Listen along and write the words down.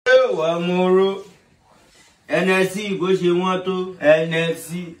Amoro. NFC, bó ṣe wọ́n tó. NFC.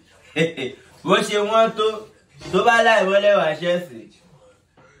 Bó ṣe wọ́n tó. Tó bá láì wọlé wá ṣẹ́sì.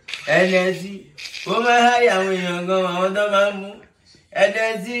 NFC. Ó máa ń háyà àwọn èèyàn gan àwọn tó máa ń mú.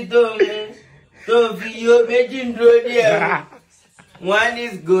 NFC tó mú. Tó fi yó méjì ń dúró díẹ̀. One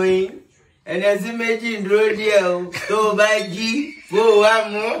is going. NFC méjì ń dúró díẹ̀ o. Tó bá jí, kó wá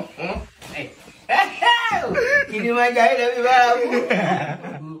mú. Kìnìún máa jà ilẹ̀ mi bára mú.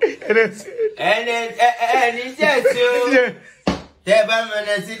 Ẹni jẹ́sí o. Tẹ́ bá mọ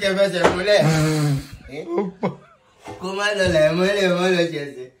NFC tẹ́ fẹsẹ̀ múlẹ̀. Kó má lọ lẹ̀ mọ́lẹ̀ mọ́ lọ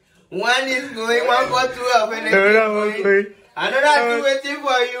jẹ̀sí. One is going, one for 12. Another 2 waiting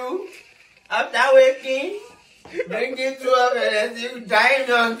for you. After waking, bring it to a NFC dying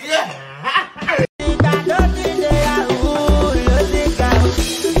on.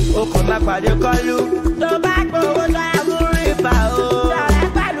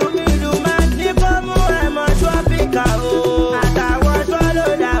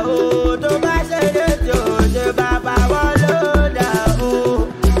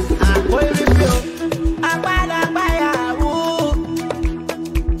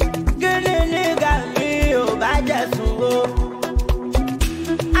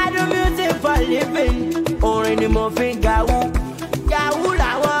 Orin ni mo fi ń gawú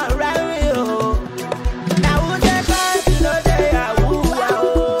làwọn ọ̀rẹ́ mi o. Yàwú ṣe kọ́ọ̀tù ló ṣe yàwú wá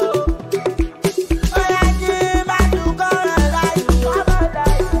o. Ó yá jí má tún kọ́rọ̀ láyé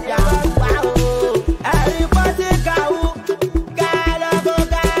yàwú wá o. Ẹ̀rí pọ́ sí gawú kálọ́kọ́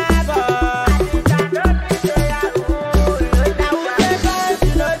káàbọ̀. Àtìgbà ló ti ṣe yàwú. Yàwú ṣe kọ́ọ̀tù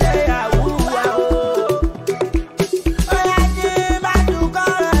ló ṣe yàwú wá o. Ó yá jí má tún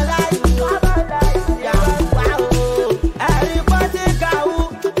kọ́rọ̀ láyé.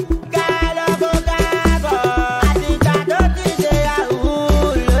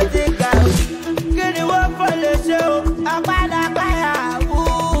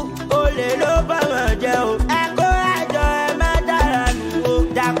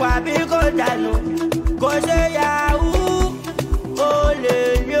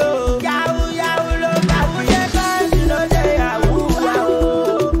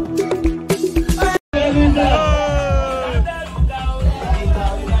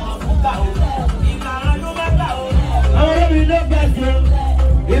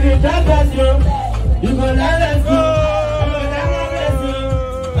 You go let go.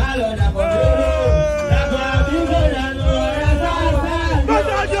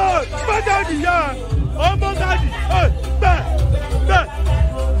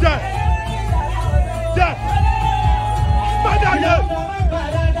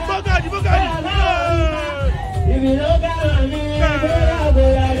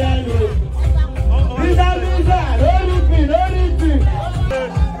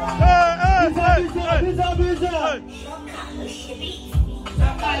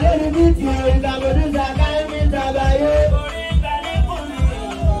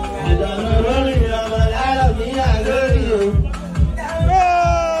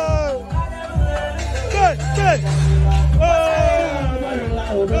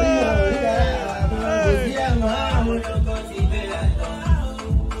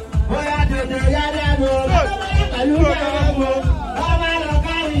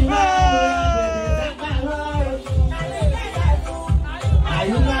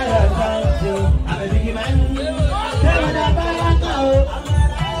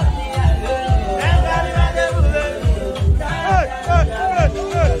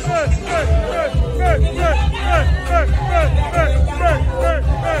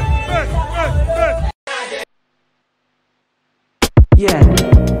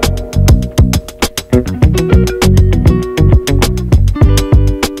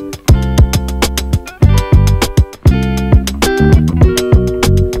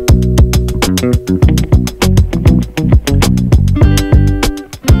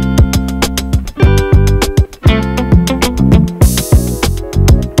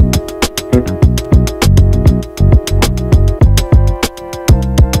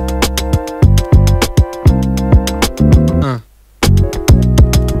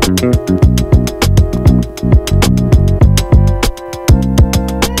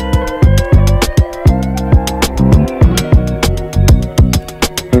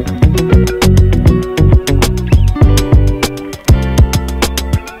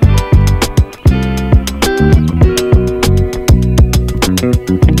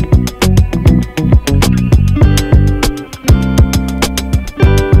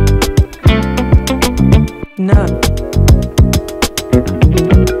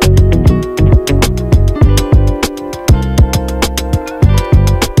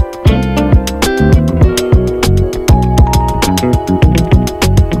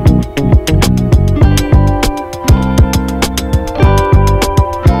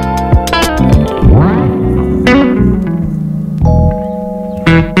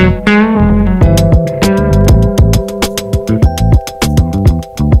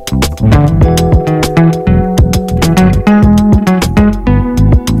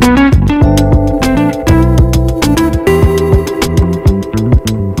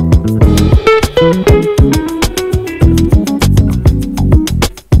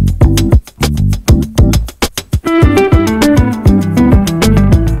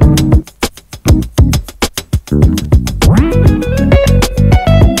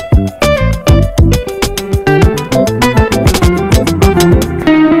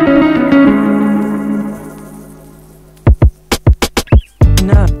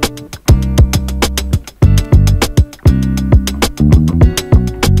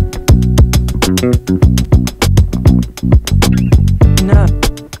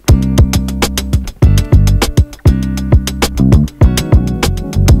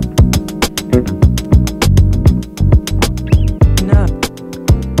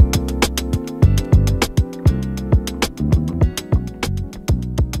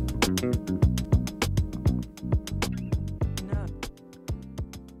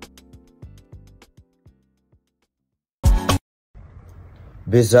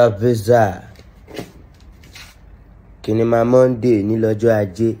 Beza kini ma Monday ní lọ́jọ́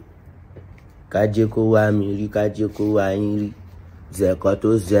ajé kájé kó wá mi rí kájé kó wá yín rí zẹ̀kọ́ tó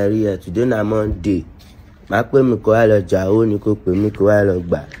zẹ̀rí ẹ̀ today na Monday má pè mí kó wá lọ jà ó ní kó pè mí kó wá lọ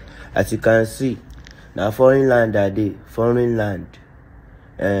gbà as you can see na foreign land ade foreign land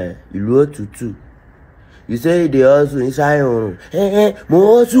ìlú òtútù you say dey hustle inside oòrùn mo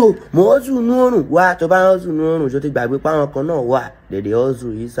hustle nú oòrùn wá tó bá hustle nú oòrùn ṣó ti gbàgbé páwọn kan náà wà dey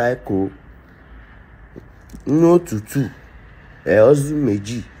hustle inside kó nú òtútù hustle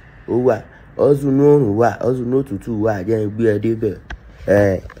méjì ó wà hustle nú oòrùn wà hustle nú òtútù wà jẹ́ gbé ẹ débẹ̀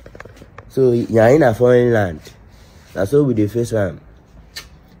so yàrá na foreign land na so we dey face am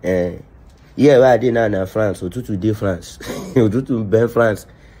here wey I dey now na France òtútù dey France òtútù ń bẹ France.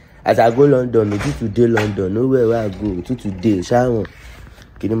 As I go London, òtútù dé London, nowhere where I go, òtútù dé, ṣáwọn.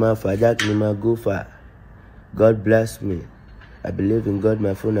 Kí ni máa fàájà, kí ni máa go far. God bless me. I believe in God,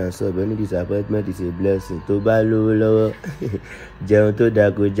 my phone and sub. Any disappointment is a blessing. Tó bá lówó lọ́wọ́, jẹun tó dáa,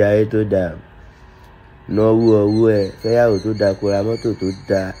 kó jayé tó dáa. Náwó ọwọ́ ẹ̀, fẹ́yàwó tó dáa, kó ra mọ́tò tó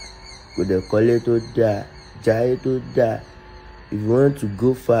dáa, kó dẹ̀ kọ́lé tó dáa, jayé tó dáa. If you want to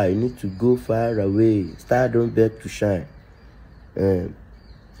go far, you need to go far away. Star don't beg to shine.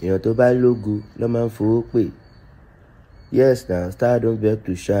 Èèyàn tó bá lógo ló máa ń fowó pè. Yes na star don't beg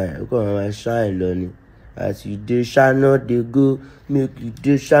to shine. Ó kàn máa shine lọ ni. As you dey shine dey go, make you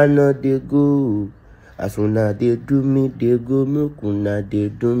dey shine dey go. As una dey do me dey go, make una dey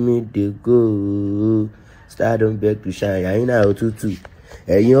do me dey go. Star don't beg to shine. Yàyín náà òtútù.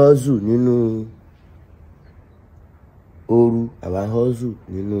 Ẹ̀yin hustle nínú ooru, àwa hustle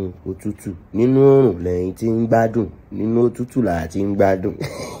nínú òtútù. Nínú oòrùn lẹ́yìn tí ń gbádùn, nínú òtútù là tí ń gbádùn.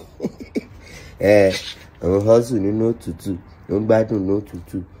 Àwọn hustle nínú òtútù, ó ń gbádùn ní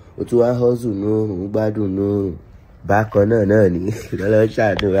òtútù. Ó tún wá hustle ní oòrùn, ń gbádùn ní oòrùn. Bákan náà ni lọ́lọ́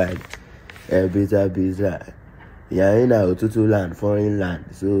ṣàdúrà beza. Yàyín na òtútù land, foreign land.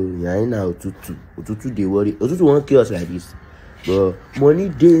 So yàyín na òtútù dey worry. Òtútù won't kill us like this. But money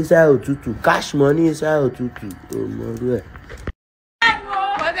dey inside òtútù, cash money inside òtútù. Oh my God.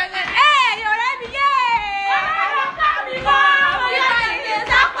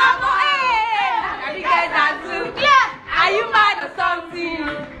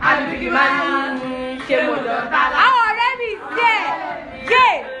 Our already there.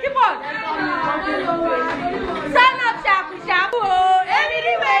 Keep on.